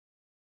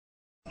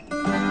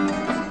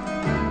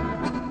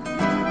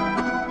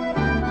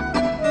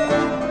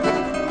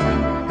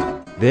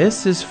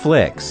This is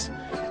Flicks,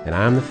 and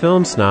I'm the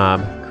film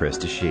snob,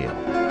 Krista Shield.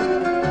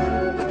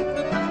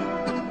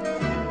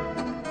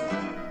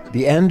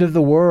 The end of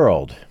the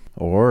world,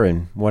 or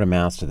in what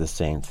amounts to the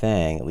same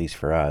thing, at least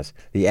for us,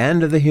 the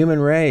end of the human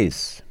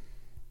race.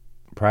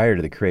 Prior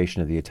to the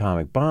creation of the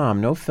atomic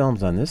bomb, no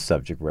films on this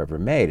subject were ever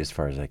made, as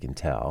far as I can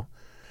tell.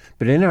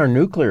 But in our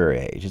nuclear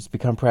age, it's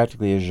become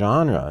practically a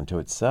genre unto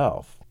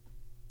itself.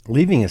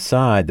 Leaving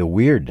aside the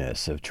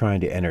weirdness of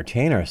trying to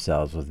entertain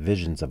ourselves with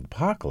visions of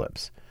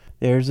apocalypse,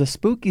 there's a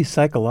spooky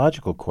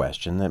psychological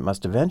question that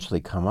must eventually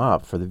come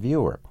up for the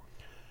viewer.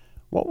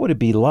 What would it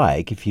be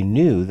like if you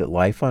knew that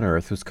life on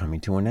Earth was coming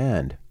to an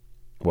end?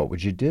 What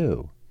would you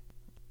do?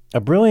 A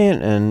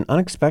brilliant and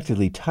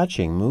unexpectedly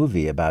touching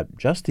movie about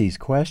just these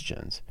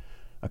questions,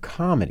 a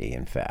comedy,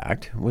 in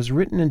fact, was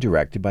written and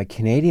directed by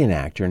Canadian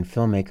actor and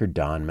filmmaker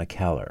Don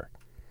McKellar.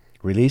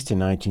 Released in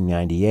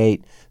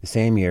 1998, the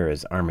same year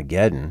as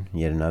Armageddon,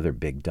 yet another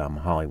big dumb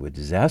Hollywood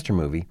disaster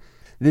movie,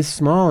 this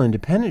small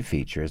independent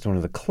feature is one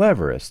of the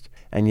cleverest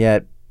and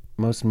yet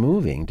most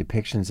moving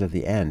depictions of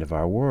the end of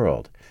our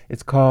world.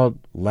 It's called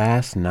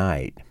Last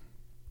Night.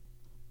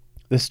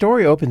 The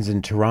story opens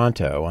in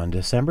Toronto on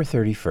December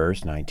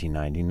 31st,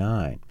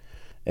 1999.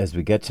 As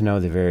we get to know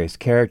the various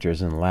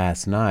characters in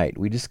Last Night,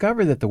 we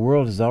discover that the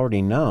world has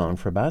already known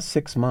for about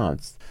 6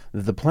 months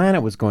that the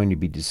planet was going to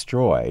be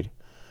destroyed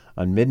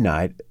on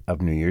midnight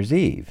of New Year's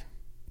Eve.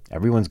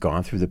 Everyone's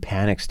gone through the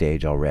panic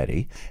stage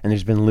already, and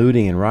there's been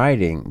looting and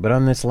rioting, but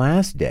on this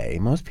last day,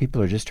 most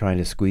people are just trying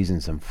to squeeze in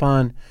some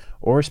fun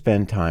or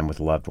spend time with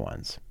loved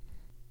ones.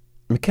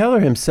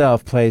 McKellar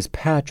himself plays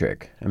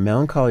Patrick, a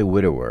melancholy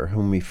widower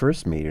whom we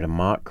first meet at a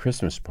mock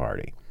Christmas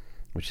party,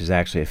 which is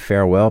actually a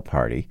farewell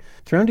party,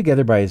 thrown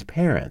together by his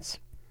parents,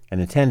 and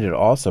attended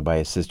also by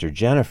his sister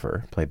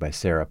Jennifer, played by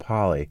Sarah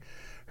Polley,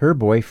 her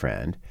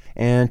boyfriend,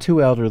 and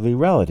 2 elderly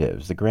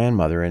relatives, the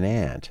grandmother and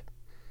aunt.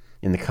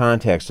 In the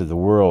context of the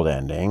world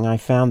ending, I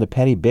found the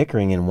petty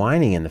bickering and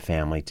whining in the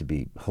family to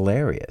be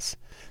hilarious.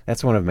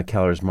 That's one of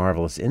McKellar's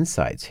marvelous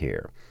insights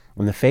here.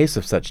 In the face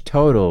of such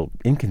total,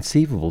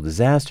 inconceivable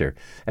disaster,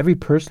 every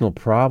personal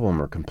problem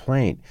or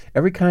complaint,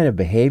 every kind of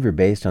behavior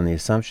based on the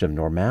assumption of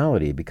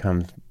normality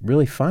becomes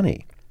really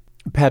funny.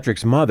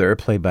 Patrick's mother,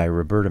 played by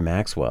Roberta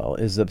Maxwell,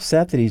 is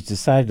upset that he's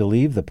decided to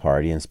leave the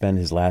party and spend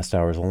his last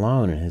hours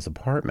alone in his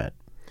apartment.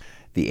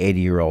 The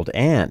 80-year-old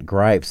aunt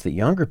gripes that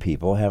younger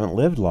people haven't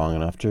lived long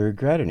enough to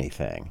regret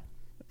anything.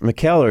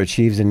 McKellar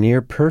achieves a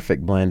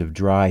near-perfect blend of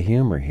dry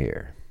humor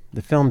here.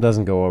 The film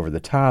doesn't go over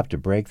the top to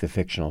break the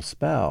fictional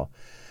spell,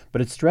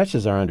 but it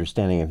stretches our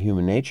understanding of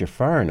human nature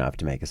far enough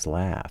to make us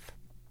laugh.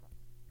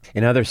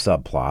 In other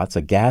subplots,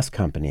 a gas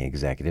company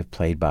executive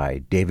played by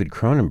David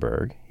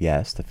Cronenberg,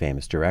 yes, the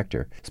famous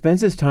director, spends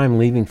his time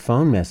leaving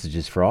phone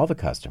messages for all the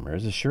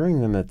customers,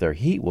 assuring them that their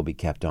heat will be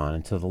kept on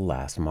until the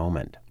last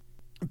moment.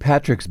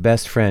 Patrick's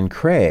best friend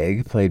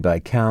Craig, played by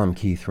Callum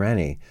Keith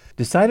Rennie,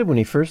 decided when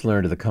he first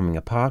learned of the coming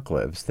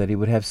apocalypse that he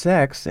would have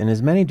sex in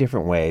as many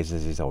different ways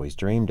as he's always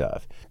dreamed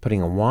of, putting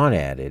a want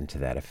ad into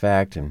that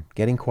effect and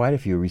getting quite a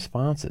few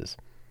responses.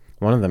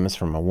 One of them is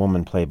from a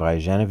woman played by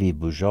Genevieve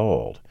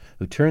Bujold,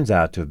 who turns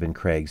out to have been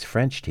Craig's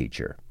French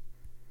teacher.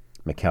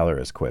 McKellar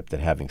has quipped that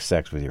having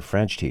sex with your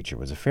French teacher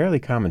was a fairly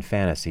common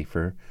fantasy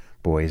for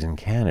boys in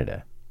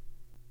Canada.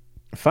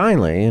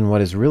 Finally, in what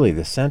is really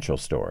the central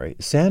story,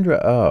 Sandra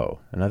Oh,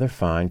 another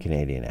fine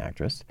Canadian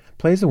actress,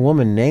 plays a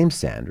woman named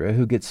Sandra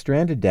who gets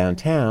stranded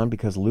downtown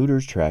because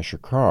looters trash her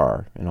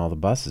car and all the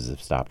buses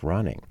have stopped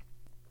running.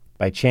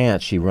 By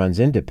chance, she runs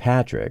into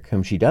Patrick,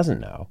 whom she doesn't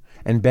know,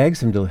 and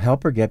begs him to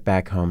help her get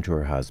back home to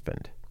her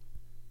husband.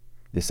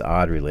 This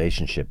odd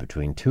relationship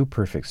between 2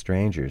 perfect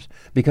strangers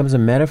becomes a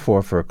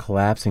metaphor for a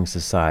collapsing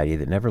society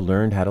that never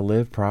learned how to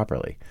live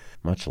properly,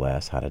 much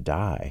less how to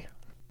die.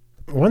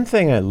 One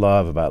thing I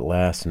love about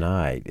Last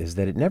Night is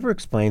that it never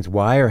explains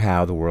why or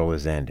how the world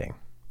is ending.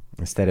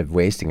 Instead of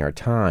wasting our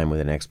time with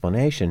an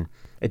explanation,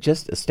 it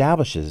just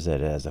establishes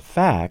it as a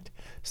fact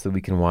so that we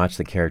can watch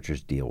the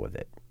characters deal with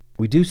it.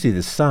 We do see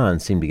the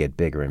sun seem to get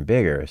bigger and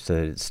bigger so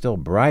that it's still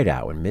bright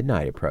out when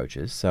midnight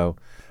approaches, so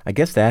I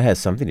guess that has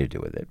something to do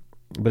with it.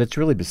 But it's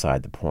really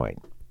beside the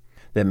point.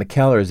 That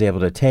McKellar is able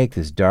to take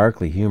this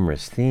darkly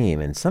humorous theme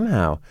and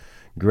somehow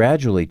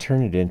gradually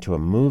turn it into a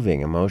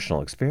moving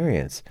emotional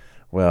experience,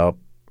 well,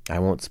 I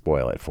won't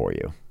spoil it for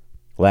you.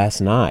 Last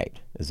Night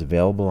is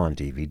available on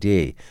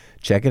DVD.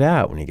 Check it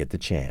out when you get the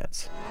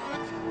chance.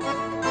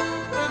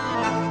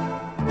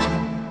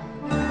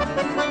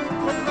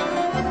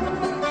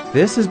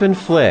 This has been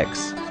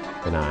Flicks,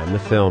 and I'm the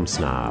film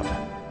snob.